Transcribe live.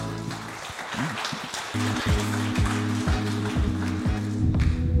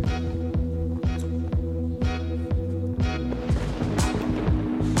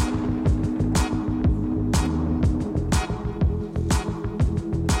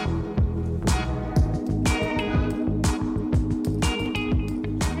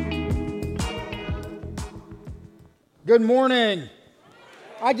Good morning.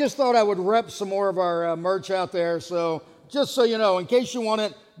 I just thought I would rep some more of our merch out there. So just so you know, in case you want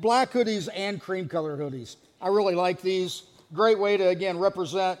it, black hoodies and cream colored hoodies. I really like these. Great way to, again,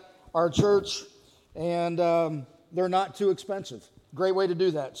 represent our church. And they're not too expensive. Great way to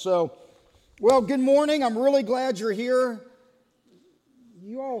do that. So, well, good morning. I'm really glad you're here.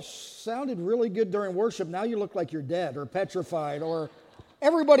 You all sounded really good during worship. Now you look like you're dead or petrified. Or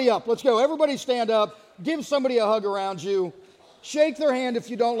everybody up. Let's go. Everybody stand up. Give somebody a hug around you. Shake their hand if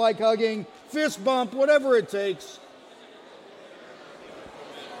you don't like hugging. Fist bump, whatever it takes.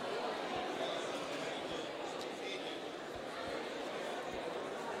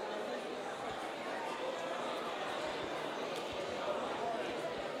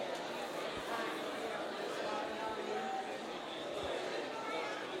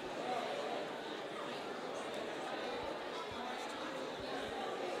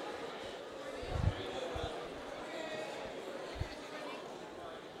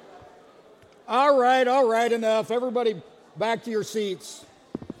 All right, enough. Everybody back to your seats.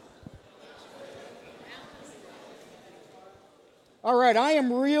 All right, I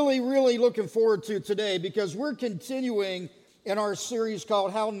am really looking forward to today because we're continuing in our series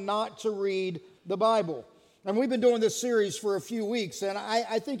called How Not to Read the Bible. And we've been doing this series for a few weeks, and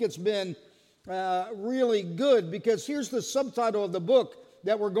I think it's been really good because here's the subtitle of the book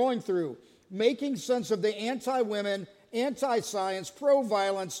that we're going through: Making Sense of the Anti-Women, Anti-Science,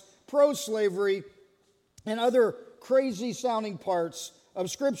 Pro-Violence, Pro-Slavery, and other crazy-sounding parts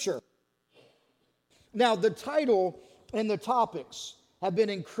of Scripture. Now, the title and the topics have been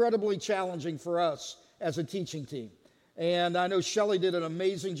incredibly challenging for us as a teaching team. And I know Shelley did an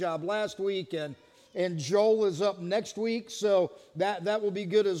amazing job last week, and Joel is up next week, so that will be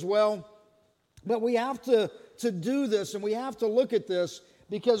good as well. But we have to do this, and we have to look at this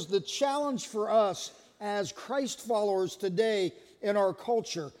because the challenge for us as Christ followers today in our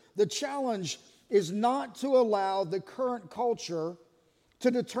culture, the challenge is not to allow the current culture to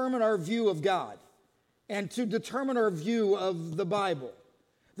determine our view of God and to determine our view of the Bible.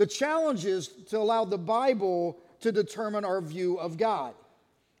 The challenge is to allow the Bible to determine our view of God.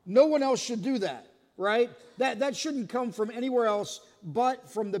 No one else should do that, right? That shouldn't come from anywhere else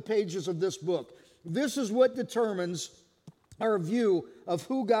but from the pages of this book. This is what determines our view of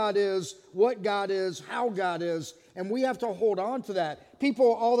who God is, what God is, how God is, and we have to hold on to that.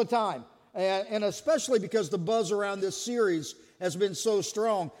 People all the time, and especially because the buzz around this series has been so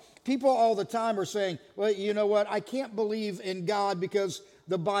strong, people all the time are saying, well, you know what, I can't believe in God because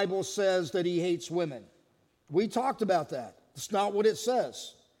the Bible says that he hates women. We talked about that. It's not what it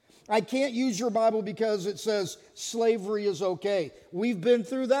says. I can't use your Bible because it says slavery is okay. We've been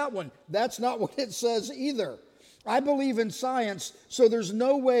through that one. That's not what it says either. I believe in science, so there's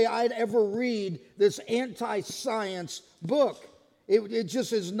no way I'd ever read this anti-science book. It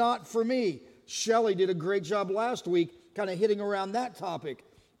just is not for me. Shelley did a great job last week kind of hitting around that topic.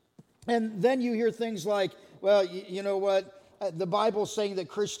 And then you hear things like, well, you know what? The Bible's saying that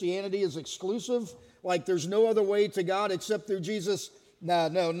Christianity is exclusive, like there's no other way to God except through Jesus.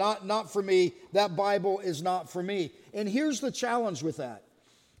 No, not for me. That Bible is not for me. And here's the challenge with that.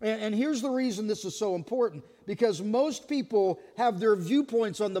 And here's the reason this is so important. Because most people have their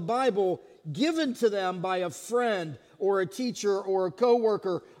viewpoints on the Bible given to them by a friend or a teacher or a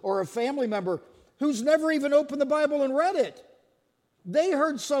coworker or a family member who's never even opened the Bible and read it. They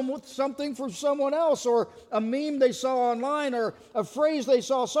heard something from someone else, or a meme they saw online, or a phrase they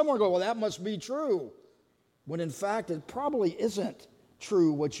saw somewhere, go, well, that must be true. When in fact, it probably isn't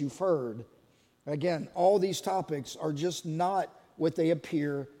true what you've heard. Again, all these topics are just not what they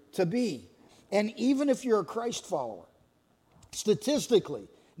appear to be. And even if you're a Christ follower, statistically,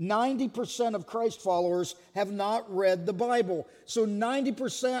 90% of Christ followers have not read the Bible. So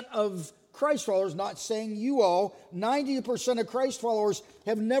 90% of Christ followers, not saying you all, 90% of Christ followers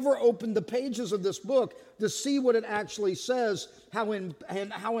have never opened the pages of this book to see what it actually says, and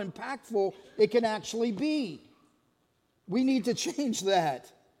how impactful it can actually be. We need to change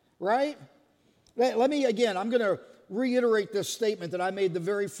that, right? Let me, again, I'm going to reiterate this statement that I made the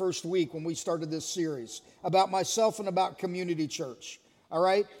very first week when we started this series about myself and about Community Church. All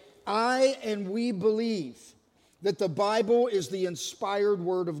right? I and we believe that the Bible is the inspired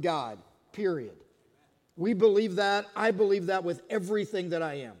word of God, period. We believe that. I believe that with everything that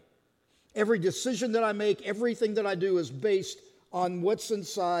I am. Every decision that I make, everything that I do is based on what's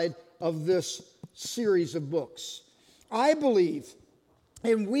inside of this series of books. I believe,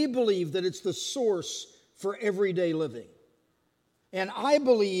 and we believe, that it's the source for everyday living. And I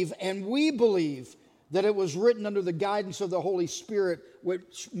believe, and we believe, that it was written under the guidance of the Holy Spirit,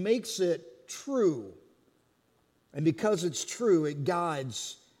 which makes it true. And because it's true, it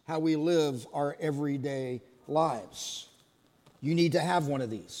guides how we live our everyday lives. You need to have one of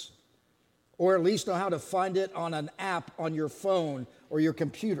these, or at least know how to find it on an app on your phone or your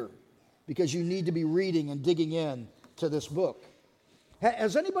computer, because you need to be reading and digging in to this book.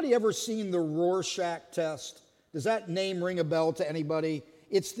 Has anybody ever seen the Rorschach test? Does that name ring a bell to anybody?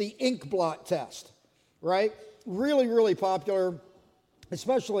 It's the ink blot test, right? Really, really popular,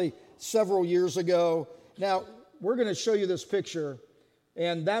 especially several years ago. Now, we're going to show you this picture,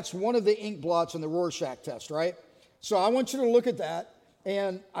 and that's one of the ink blots in the Rorschach test, right? So I want you to look at that,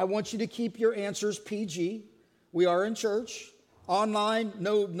 and I want you to keep your answers PG. We are in church. Online,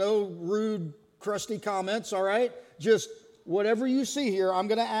 no rude, crusty comments, all right? Just whatever you see here, I'm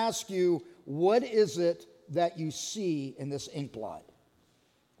going to ask you, what is it that you see in this ink blot?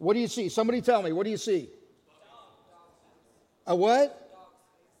 What do you see? Somebody tell me, what do you see? A what?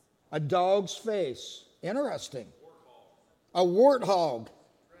 A dog's face. Interesting. A warthog.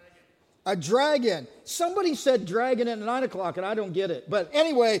 A dragon. Somebody said dragon at 9 o'clock, and I don't get it. But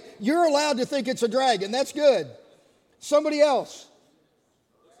anyway, you're allowed to think it's a dragon. That's good. Somebody else.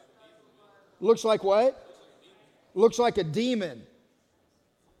 Looks like what? Looks like a demon.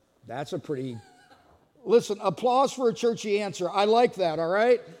 That's a pretty... Listen, applause for a churchy answer. I like that, all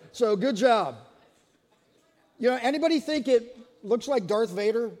right? So good job. You know, anybody think it looks like Darth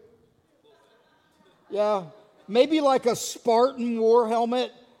Vader? Yeah. Maybe like a Spartan war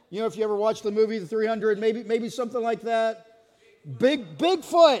helmet. You know, if you ever watched the movie The 300, maybe something like that.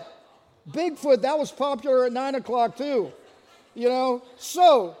 Bigfoot. Bigfoot, that was popular at 9 o'clock too. You know,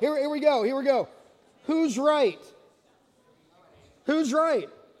 so here we go. Who's right? Who's right?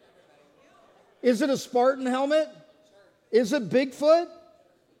 Is it a Spartan helmet? Is it Bigfoot?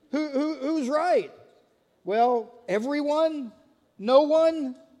 Who's right? Well, everyone? No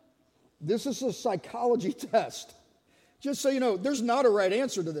one? This is a psychology test. Just so you know, there's not a right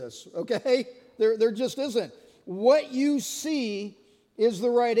answer to this, okay? There just isn't. What you see is the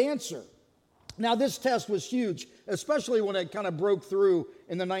right answer. Now, this test was huge, especially when it kind of broke through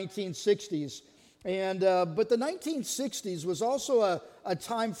in the 1960s. But the 1960s was also a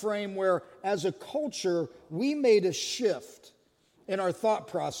time frame where, as a culture, we made a shift in our thought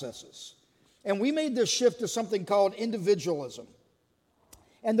processes. And we made this shift to something called individualism.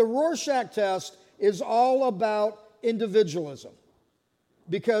 And the Rorschach test is all about individualism,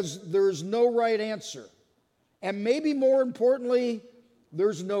 because there's no right answer. And maybe more importantly,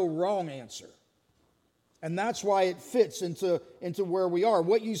 there's no wrong answer. And that's why it fits into where we are.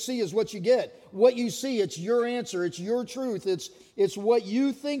 What you see is what you get. What you see, it's your answer. It's your truth. It's what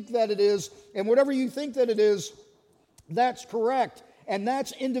you think that it is. And whatever you think that it is, that's correct. And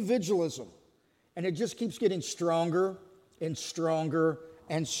that's individualism. And it just keeps getting stronger and stronger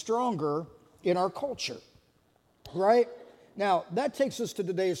and stronger in our culture. Right? Now, that takes us to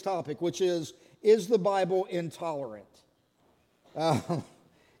today's topic, which is the Bible intolerant?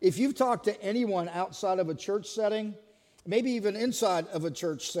 If you've talked to anyone outside of a church setting, maybe even inside of a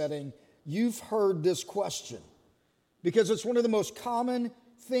church setting, you've heard this question, because it's one of the most common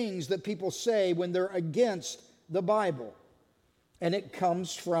things that people say when they're against the Bible, and it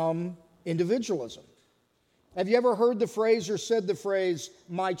comes from individualism. Have you ever heard the phrase or said the phrase,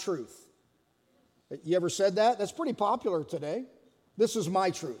 my truth? You ever said that? That's pretty popular today. This is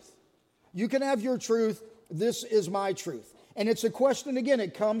my truth. You can have your truth. This is my truth. And it's a question, again,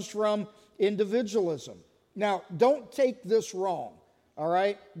 it comes from individualism. Now, don't take this wrong, all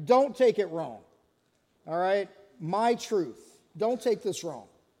right? Don't take it wrong, all right? My truth. Don't take this wrong.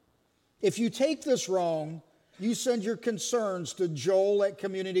 If you take this wrong, you send your concerns to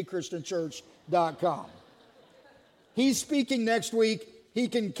joel@communitychristianchurch.com. He's speaking next week. He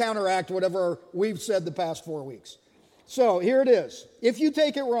can counteract whatever we've said the past 4 weeks. So here it is. If you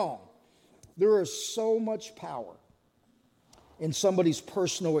take it wrong, there is so much power in somebody's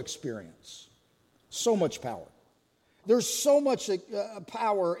personal experience. So much power. There's so much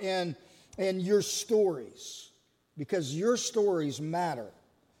power in your stories, because your stories matter,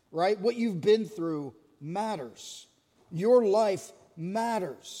 right? What you've been through matters. Your life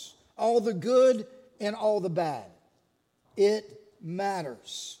matters. All the good and all the bad. It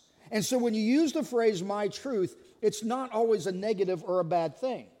matters. And so when you use the phrase, my truth, it's not always a negative or a bad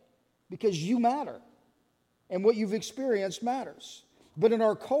thing, because you matter. And what you've experienced matters. But in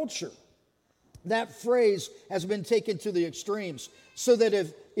our culture, that phrase has been taken to the extremes. So that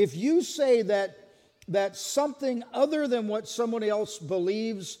if you say that something other than what someone else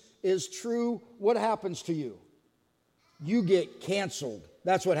believes is true, what happens to you? You get canceled.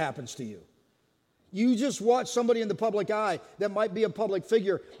 That's what happens to you. You just watch somebody in the public eye that might be a public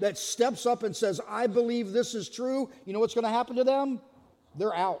figure that steps up and says, I believe this is true. You know what's going to happen to them?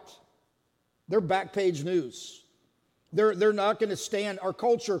 They're out. They're back page news. They're not going to stand. Our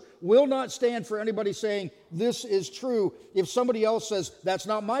culture will not stand for anybody saying this is true. If somebody else says that's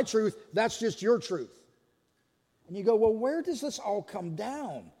not my truth, that's just your truth. And you go, well, where does this all come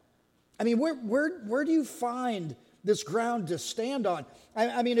down? I mean, where do you find this ground to stand on?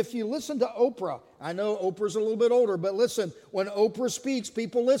 I mean, if you listen to Oprah, I know Oprah's a little bit older, but listen, when Oprah speaks,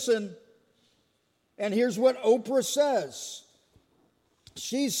 people listen. And here's what Oprah says.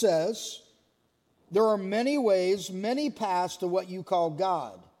 She says, there are many ways, many paths to what you call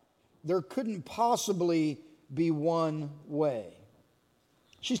God. There couldn't possibly be one way.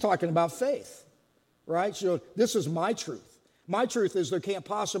 She's talking about faith, right? So this is my truth. My truth is there can't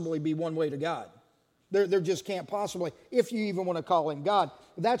possibly be one way to God. There just can't possibly, if you even want to call him God.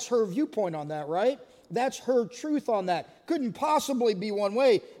 That's her viewpoint on that, right? That's her truth on that. Couldn't possibly be one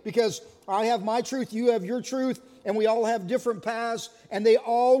way because I have my truth, you have your truth, and we all have different paths, and they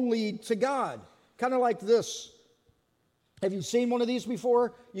all lead to God. Kind of like this. Have you seen one of these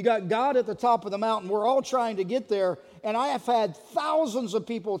before? You got God at the top of the mountain. We're all trying to get there, and I have had thousands of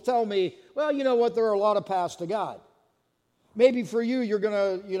people tell me, well, you know what, there are a lot of paths to God. Maybe for you, you're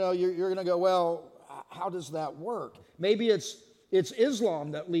gonna go, well, how does that work? Maybe it's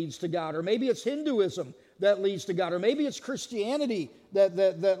Islam that leads to God, or maybe it's Hinduism that leads to God, or maybe it's Christianity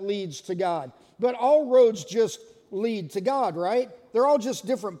that leads to God. But all roads just lead to God, right? They're all just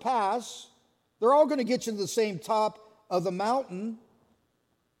different paths. They're all going to get you to the same top of the mountain.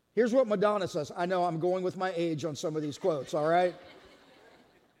 Here's what Madonna says. I know I'm going with my age on some of these quotes, all right?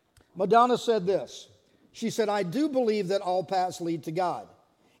 Madonna said this. She said, I do believe that all paths lead to God.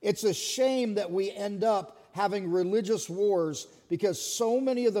 It's a shame that we end up having religious wars because so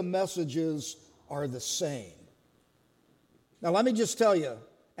many of the messages are the same. Now, let me just tell you,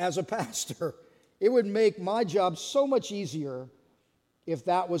 as a pastor, it would make my job so much easier if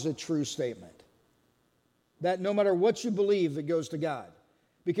that was a true statement. That no matter what you believe, it goes to God.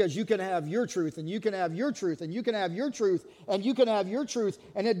 Because you can have your truth, and you can have your truth, and you can have your truth, and you can have your truth,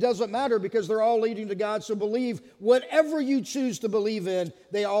 and it doesn't matter because they're all leading to God. So believe whatever you choose to believe in,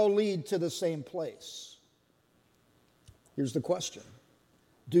 they all lead to the same place. Here's the question.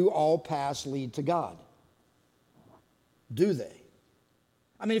 Do all paths lead to God? Do they?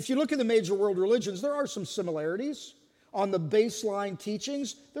 I mean, if you look at the major world religions, there are some similarities. On the baseline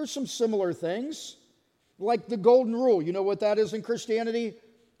teachings, there's some similar things. Like the golden rule. You know what that is in Christianity?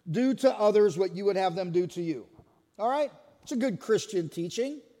 Do to others what you would have them do to you. All right? It's a good Christian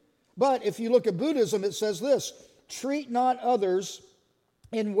teaching. But if you look at Buddhism, it says this. Treat not others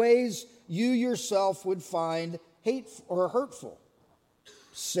in ways you yourself would find hateful or hurtful.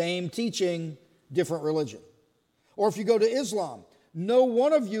 Same teaching, different religion. Or if you go to Islam, no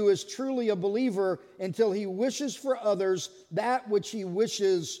one of you is truly a believer until he wishes for others that which he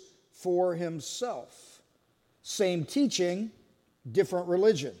wishes for himself. Same teaching, different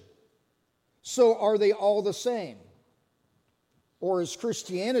religion. So are they all the same? Or is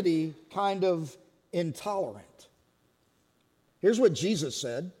Christianity kind of intolerant? Here's what Jesus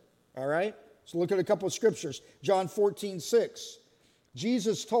said, all right? So look at a couple of scriptures. John 14:6.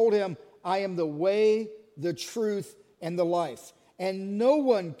 Jesus told him, I am the way, the truth, and the life. And no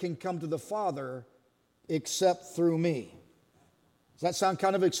one can come to the Father except through me. Does that sound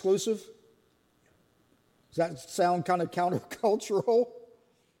kind of exclusive? Does that sound kind of countercultural?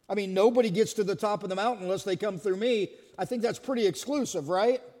 I mean, nobody gets to the top of the mountain unless they come through me. I think that's pretty exclusive,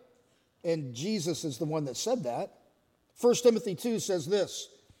 right? And Jesus is the one that said that. 1 Timothy 2 says this,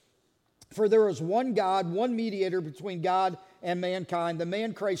 for there is one God, one mediator between God and mankind, the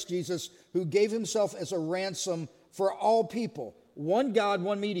man Christ Jesus, who gave himself as a ransom for all people. One God,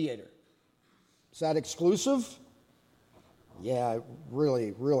 one mediator. Is that exclusive? Yeah, it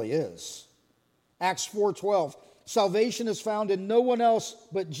really, really is. Acts 4:12, salvation is found in no one else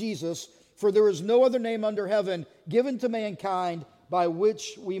but Jesus, for there is no other name under heaven given to mankind by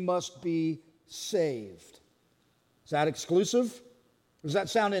which we must be saved. Is that exclusive? Does that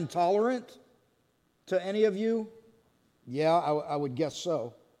sound intolerant to any of you? Yeah, I would guess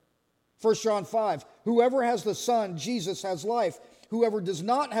so. 1 John 5, whoever has the Son, Jesus, has life. Whoever does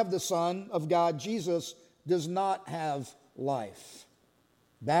not have the Son of God, Jesus, does not have life.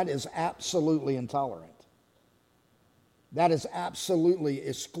 That is absolutely intolerant. That is absolutely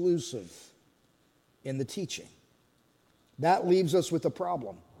exclusive in the teaching. That leaves us with a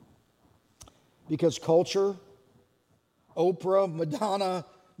problem. Because culture, Oprah, Madonna,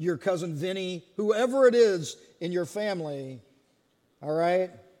 your cousin Vinny, whoever it is in your family, all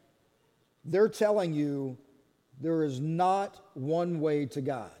right, they're telling you there is not one way to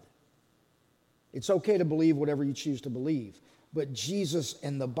God. It's okay to believe whatever you choose to believe, but Jesus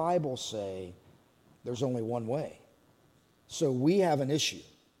and the Bible say there's only one way. So we have an issue.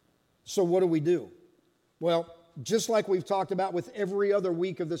 So what do? Well, just like we've talked about with every other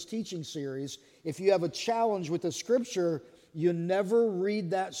week of this teaching series, if you have a challenge with the Scripture, you never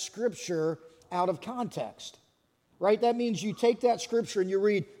read that Scripture out of context. Right? That means you take that Scripture and you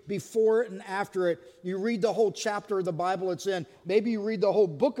read before it and after it. You read the whole chapter of the Bible it's in. Maybe you read the whole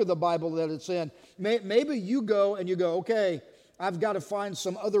book of the Bible that it's in. Maybe you go, okay, I've got to find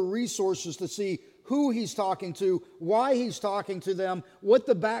some other resources to see who he's talking to, why he's talking to them, what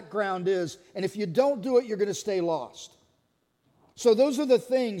the background is. And if you don't do it, you're going to stay lost. So those are the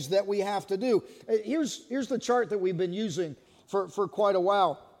things that we have to do. Here's the chart that we've been using for quite a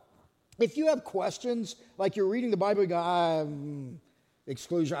while. If you have questions, like you're reading the Bible, you go,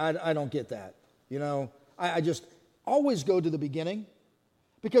 exclusion, I don't get that. You know, I just always go to the beginning,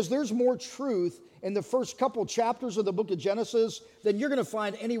 because there's more truth in the first couple chapters of the book of Genesis than you're going to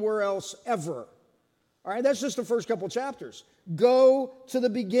find anywhere else ever. All right, that's just the first couple chapters. Go to the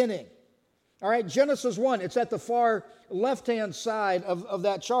beginning. All right, Genesis 1, it's at the far left-hand side of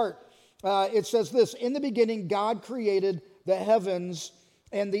that chart. It says this: in the beginning, God created the heavens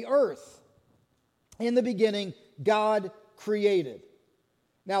and the earth. In the beginning, God created.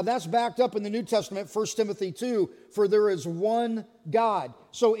 Now, that's backed up in the New Testament, 1 Timothy 2, for there is one God.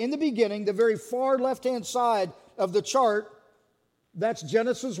 So in the beginning, the very far left-hand side of the chart, that's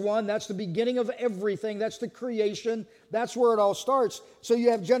Genesis 1. That's the beginning of everything. That's the creation. That's where it all starts. So you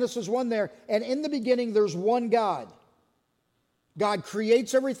have Genesis 1 there. And in the beginning, there's one God. God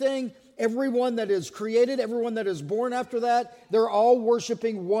creates everything. Everyone that is created, everyone that is born after that, they're all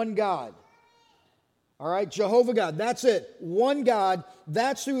worshiping one God. All right, Jehovah God, that's it. One God,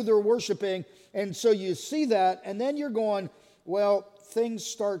 that's who they're worshiping. And so you see that, and then you're going, well, things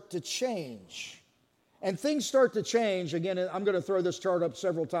start to change. And things start to change. Again, I'm going to throw this chart up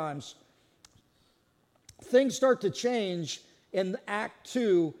several times. Things start to change in Act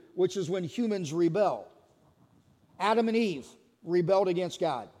 2, which is when humans rebel. Adam and Eve rebelled against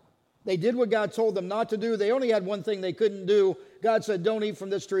God. They did what God told them not to do. They only had one thing they couldn't do. God said, don't eat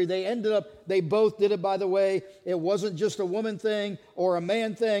from this tree. They both did it, by the way. It wasn't just a woman thing or a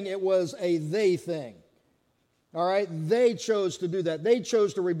man thing. It was a they thing. All right? They chose to do that. They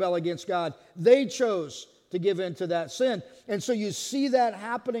chose to rebel against God. They chose to give in to that sin. And so you see that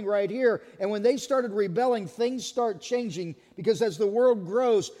happening right here. And when they started rebelling, things start changing, because as the world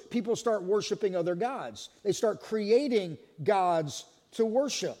grows, people start worshiping other gods. They start creating gods to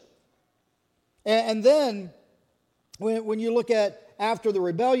worship. And then when you look at after the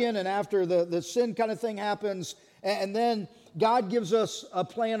rebellion and after the sin kind of thing happens, and then God gives us a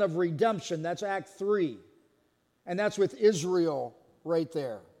plan of redemption. That's Act 3. And that's with Israel right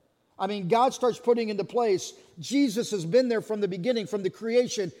there. I mean, God starts putting into place. Jesus has been there from the beginning, from the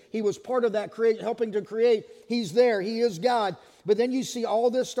creation. He was part of that, helping to create. He's there. He is God. But then you see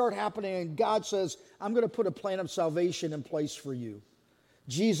all this start happening, and God says, I'm going to put a plan of salvation in place for you.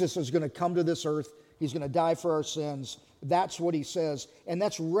 Jesus is going to come to this earth. He's going to die for our sins. That's what he says. And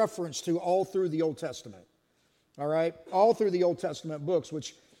that's referenced to all through the Old Testament. All right? All through the Old Testament books,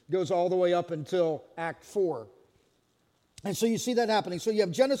 which goes all the way up until Act 4. And so you see that happening. So you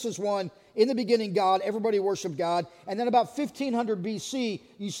have Genesis 1, in the beginning God, everybody worshiped God. And then about 1500 BC,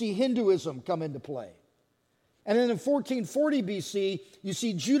 you see Hinduism come into play. And then in 1440 BC, you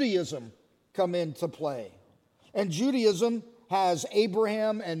see Judaism come into play. And Judaism has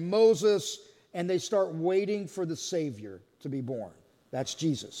Abraham and Moses, and they start waiting for the Savior to be born. That's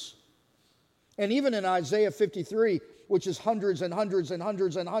Jesus. And even in Isaiah 53, which is hundreds and hundreds and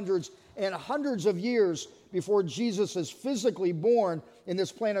hundreds and hundreds and hundreds of years before Jesus is physically born in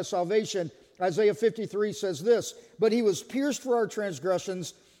this plan of salvation, Isaiah 53 says this: but he was pierced for our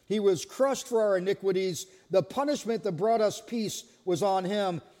transgressions, he was crushed for our iniquities, the punishment that brought us peace was on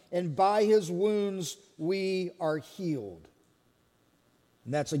him, and by his wounds we are healed.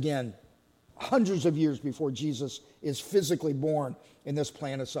 And that's, again, hundreds of years before Jesus is physically born in this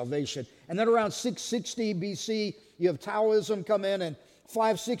plan of salvation. And then around 660 BC, you have Taoism come in, and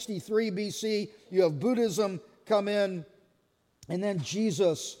 563 BC, you have Buddhism come in, and then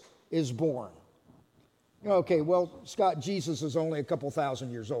Jesus is born. Okay, well, Scott, Jesus is only a couple thousand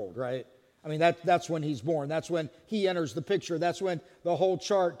years old, right? I mean, that's when he's born. That's when he enters the picture. That's when the whole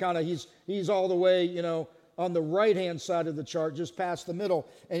chart kind of, he's all the way, on the right-hand side of the chart, just past the middle.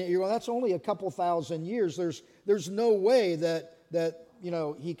 And you're going, that's only a couple thousand years. There's no way that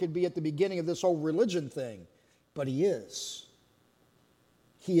he could be at the beginning of this whole religion thing. But he is.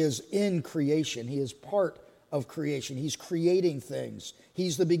 He is in creation. He is part of creation. He's creating things.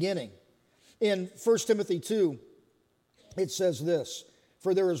 He's the beginning. In 1 Timothy 2, it says this,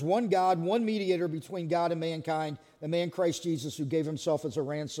 "For there is one God, one mediator between God and mankind, the man Christ Jesus, who gave himself as a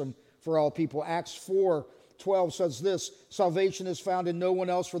ransom for all people." Acts 4:12 says this, "Salvation is found in no one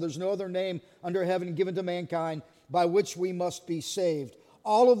else, for there's no other name under heaven given to mankind by which we must be saved."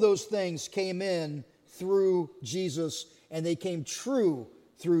 All of those things came in through Jesus, and they came true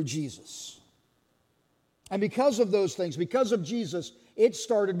through Jesus. And because of those things, because of Jesus, it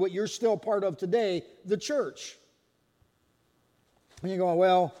started what you're still part of today, the church. And you're going,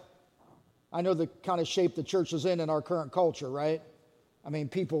 well, I know the kind of shape the church is in our current culture, right? I mean,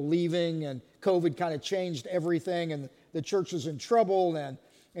 people leaving, and COVID kind of changed everything, and the church is in trouble,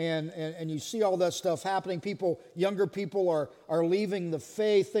 and you see all that stuff happening. Younger people are leaving the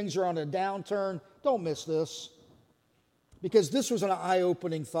faith. Things are on a downturn. Don't miss this, because this was an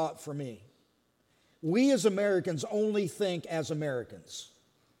eye-opening thought for me. We as Americans only think as Americans.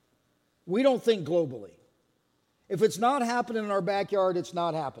 We don't think globally. If it's not happening in our backyard, it's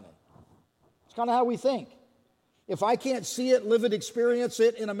not happening. It's kind of how we think. If I can't see it, live it, experience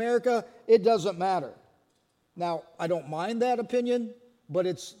it in America, it doesn't matter. Now, I don't mind that opinion, but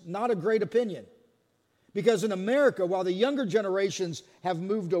it's not a great opinion. Because in America, while the younger generations have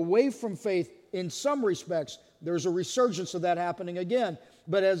moved away from faith in some respects, there's a resurgence of that happening again.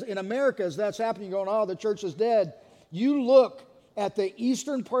 But as in America, as that's happening, you're going, oh, the church is dead. You look at the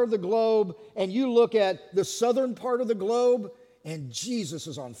eastern part of the globe, and you look at the southern part of the globe, and Jesus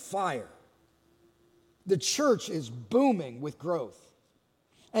is on fire. The church is booming with growth.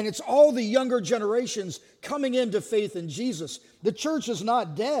 And it's all the younger generations coming into faith in Jesus. The church is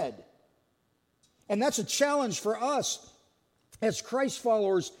not dead. And that's a challenge for us as Christ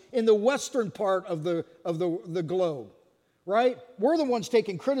followers in the western part of the globe, right? We're the ones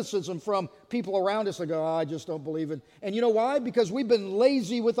taking criticism from people around us that go, oh, I just don't believe it. And you know why? Because we've been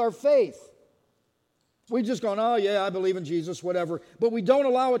lazy with our faith. We've just gone, oh, yeah, I believe in Jesus, whatever. But we don't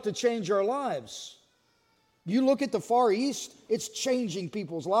allow it to change our lives. You look at the Far East, it's changing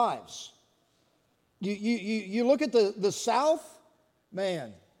people's lives. You look at the South,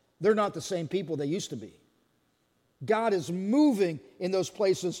 man, they're not the same people they used to be. God is moving in those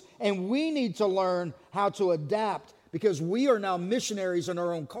places, and we need to learn how to adapt because we are now missionaries in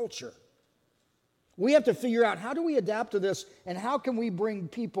our own culture. We have to figure out, how do we adapt to this, and how can we bring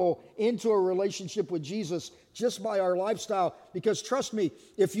people into a relationship with Jesus just by our lifestyle? Because trust me,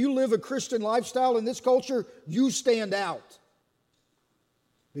 if you live a Christian lifestyle in this culture, you stand out.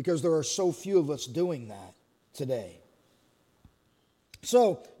 Because there are so few of us doing that today.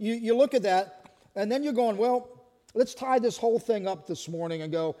 So you look at that, and then you're going, well, let's tie this whole thing up this morning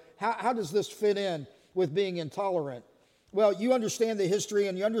and go, how does this fit in with being intolerant? Well, you understand the history,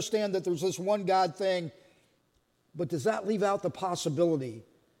 and you understand that there's this one God thing, but does that leave out the possibility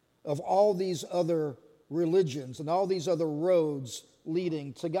of all these other religions and all these other roads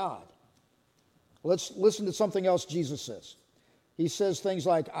leading to God? Let's listen to something else Jesus says. He says things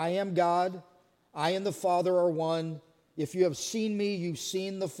like, I am God, I and the Father are one. If you have seen me, you've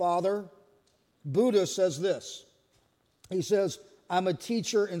seen the Father. Buddha says this. He says, I'm a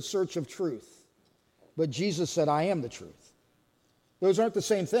teacher in search of truth. But Jesus said, I am the truth. Those aren't the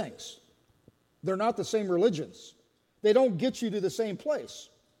same things. They're not the same religions. They don't get you to the same place.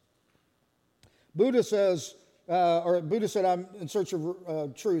 Buddha said, I'm in search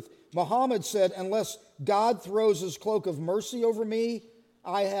of truth. Muhammad said, unless God throws his cloak of mercy over me,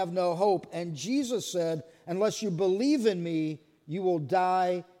 I have no hope. And Jesus said, unless you believe in me, you will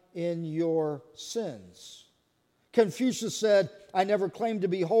die in your sins. Confucius said, I never claimed to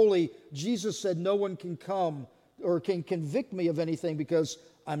be holy. Jesus said, no one can come or can convict me of anything because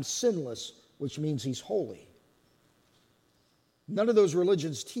I'm sinless, which means he's holy. None of those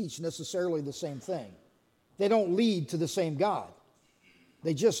religions teach necessarily the same thing. They don't lead to the same God.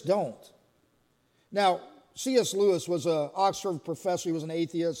 They just don't. Now, C.S. Lewis was an Oxford professor. He was an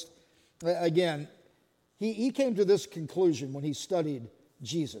atheist. Again, he came to this conclusion when he studied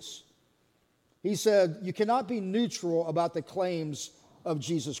Jesus. He said, you cannot be neutral about the claims of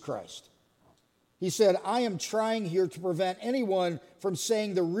Jesus Christ. He said, I am trying here to prevent anyone from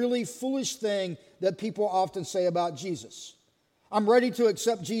saying the really foolish thing that people often say about Jesus. I'm ready to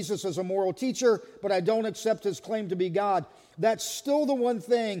accept Jesus as a moral teacher, but I don't accept his claim to be God. That's still the one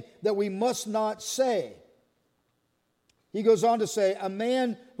thing that we must not say. He goes on to say, a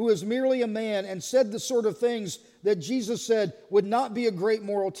man who is merely a man and said the sort of things that Jesus said would not be a great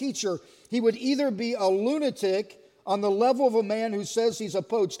moral teacher. He would either be a lunatic on the level of a man who says he's a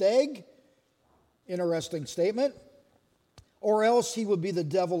poached egg, interesting statement, or else he would be the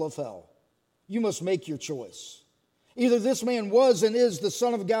devil of hell. You must make your choice. Either this man was and is the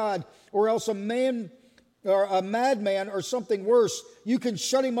Son of God, or else a man or a madman or something worse. You can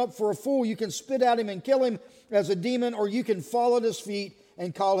shut him up for a fool. You can spit at him and kill him as a demon, or you can fall at his feet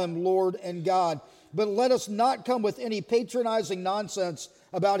and call him Lord and God. But let us not come with any patronizing nonsense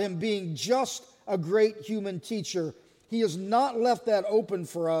about him being just a great human teacher. He has not left that open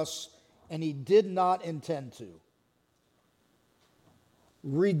for us, and he did not intend to.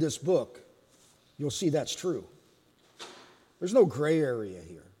 Read this book. You'll see that's true. There's no gray area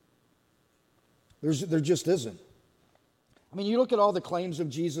here. There just isn't. I mean, you look at all the claims of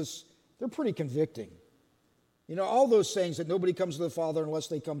Jesus, they're pretty convicting. You know, all those sayings that nobody comes to the Father unless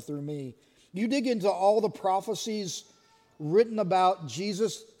they come through me. You dig into all the prophecies written about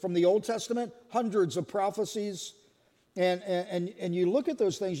Jesus from the Old Testament, hundreds of prophecies, and you look at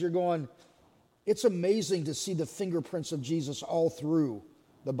those things, you're going, it's amazing to see the fingerprints of Jesus all through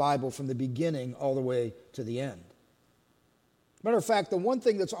the Bible from the beginning all the way to the end. Matter of fact, the one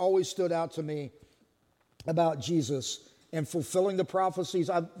thing that's always stood out to me about Jesus and fulfilling the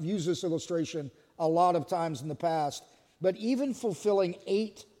prophecies, I've used this illustration a lot of times in the past, but even fulfilling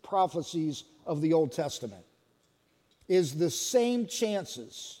 8 prophecies of the Old Testament is the same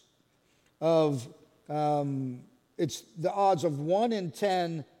chances of, it's the odds of 1 in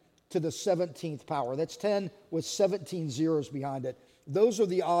 10 to the 17th power. That's 10 with 17 zeros behind it. Those are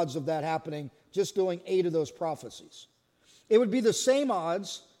the odds of that happening, just doing 8 of those prophecies. It would be the same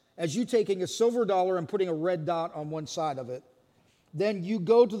odds as you taking a silver dollar and putting a red dot on one side of it. Then you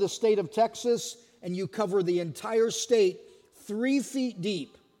go to the state of Texas and you cover the entire state 3 feet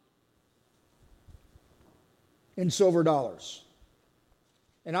deep in silver dollars.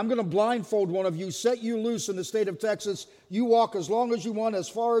 And I'm going to blindfold one of you, set you loose in the state of Texas. You walk as long as you want, as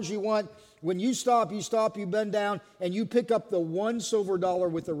far as you want. When you stop, you bend down, and you pick up the one silver dollar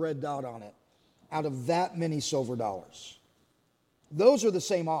with the red dot on it out of that many silver dollars. Those are the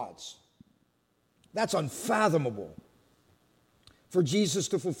same odds. That's unfathomable for Jesus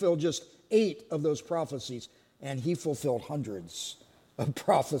to fulfill just 8 of those prophecies, and he fulfilled hundreds of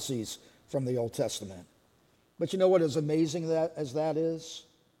prophecies from the Old Testament. But you know what is amazing as that is?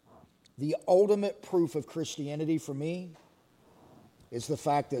 The ultimate proof of Christianity for me is the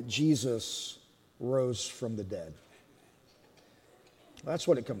fact that Jesus rose from the dead. That's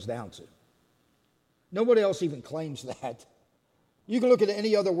what it comes down to. Nobody else even claims that. You can look at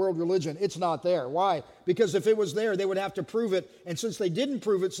any other world religion, it's not there. Why? Because if it was there, they would have to prove it. And since they didn't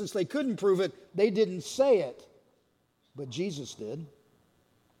prove it, since they couldn't prove it, they didn't say it. But Jesus did.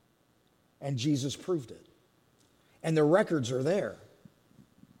 And Jesus proved it. And the records are there.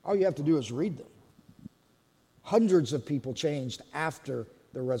 All you have to do is read them. Hundreds of people changed after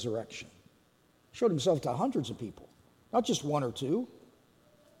the resurrection. He showed himself to hundreds of people, not just 1 or 2.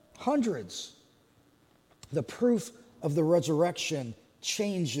 Hundreds. The proof of the resurrection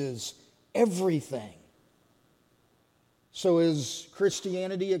changes everything. So is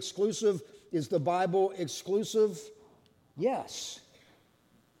Christianity exclusive? Is the Bible exclusive? Yes.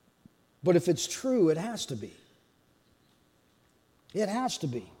 But if it's true, it has to be. It has to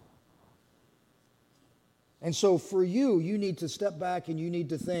be. And so for you, you need to step back and you need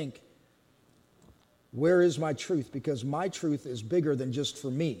to think, where is my truth? Because my truth is bigger than just for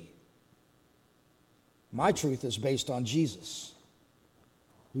me. My truth is based on Jesus,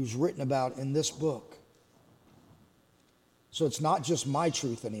 who's written about in this book. So it's not just my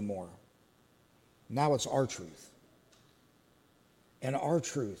truth anymore. Now it's our truth. And our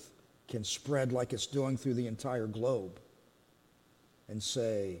truth can spread like it's doing through the entire globe and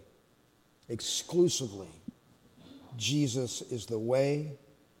say, exclusively, Jesus is the way,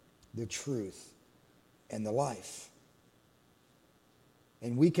 the truth, and the life.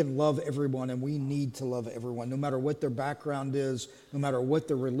 And we can love everyone, and we need to love everyone, no matter what their background is, no matter what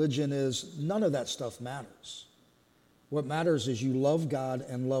their religion is. None of that stuff matters. What matters is you love God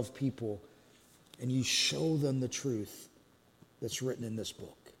and love people, and you show them the truth that's written in this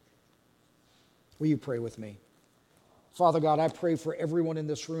book. Will you pray with me? Father God, I pray for everyone in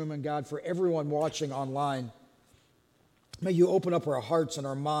this room, and God, for everyone watching online. May you open up our hearts and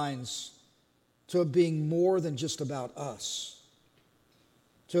our minds to it being more than just about us,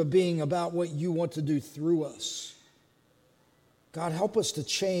 to it being about what you want to do through us. God, help us to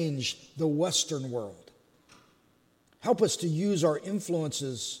change the Western world. Help us to use our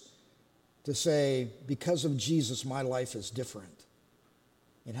influences to say, because of Jesus, my life is different.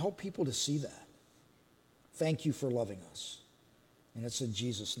 And help people to see that. Thank you for loving us. And it's in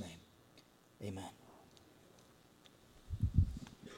Jesus' name. Amen.